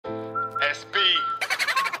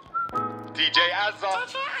DJ Azza.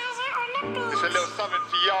 It's a little something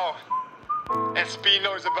for y'all. SB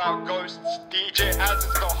knows about ghosts. DJ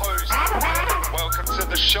Azza's the host. Welcome to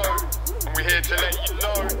the show, and we're here to let you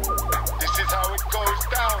know this is how it goes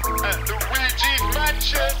down at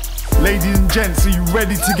Luigi'sMansion. Ladies and gents, are you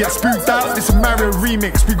ready to get spooked out? It's a Mario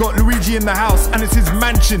remix. We got Luigi in the house, and it's his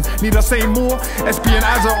mansion. Need I say more? SB and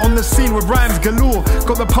Azza on the scene with rhymes galore.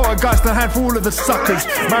 Got the power guys to hand for all of the suckers.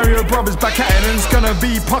 Mario brothers back at it, and it's gonna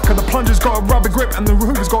be pucker. The plunger's got a rubber grip, and the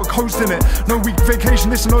Hoover's got a coast in it. No week vacation,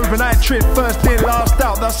 this an overnight trip. First in, last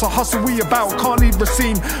out, that's the hustle we about. Can't leave the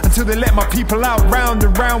scene until they let my people out. Round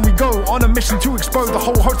and round we go, on a mission to expose the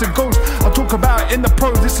whole host of ghosts. I'll talk about it in the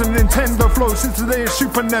pros, this is a Nintendo flow. Since today is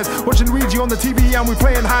Super NES, watching Luigi on the TV and we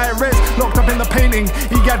playing high res. Locked up in the painting,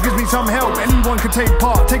 EGAD gives me some help. Anyone can take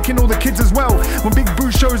part, taking all the kids as well. When Big Boo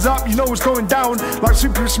shows up, you know what's going down. Like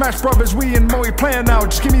Super Smash Brothers, we in multiplayer now.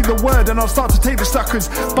 Just give me the word and I'll start to take the suckers.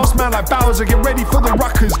 Boss man like Bowser, get ready for the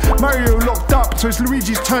ruckers. Mario locked up, so it's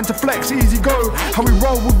Luigi's turn to flex. Easy go, how we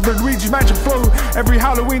roll with the Luigi'sMansion flow. Every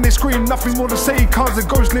Halloween they scream, nothing more to say. Cars the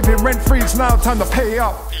ghosts live here rent free, it's now time to pay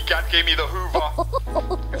up. EGAD gave me the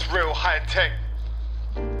Hoover. It's real high tech.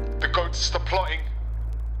 The goats stop plotting.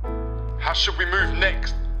 How should we move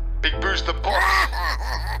next? Big Boo's the boss.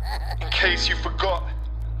 In case you forgot,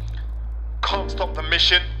 can't stop the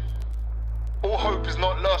mission. All hope is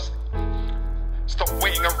not lost. Stop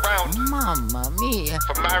waiting around, Mamma mia.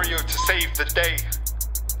 for Mario to save the day.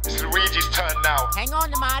 It's Luigi's turn now, Hang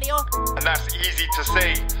on, Mario. and that's easy to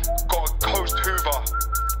say. Got a coast Hoover,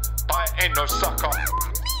 but I ain't no sucker.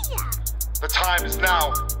 The time is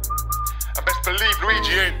now, and best believe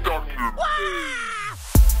Luigi ain't done yet.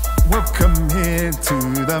 Welcome here to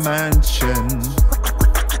the mansion.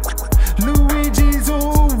 Luigi's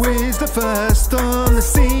always the first on the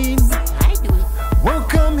scene. I do it.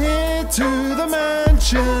 Welcome here to the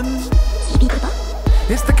mansion.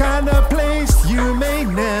 It's the kind of place you may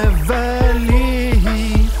never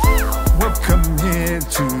leave. Welcome here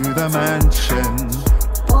to the mansion.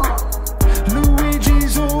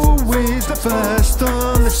 Luigi's always the first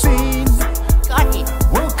on the scene. Got it.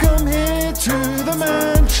 Welcome here to the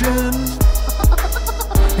mansion.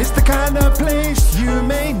 It's the kind of place you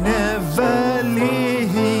may never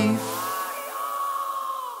leave.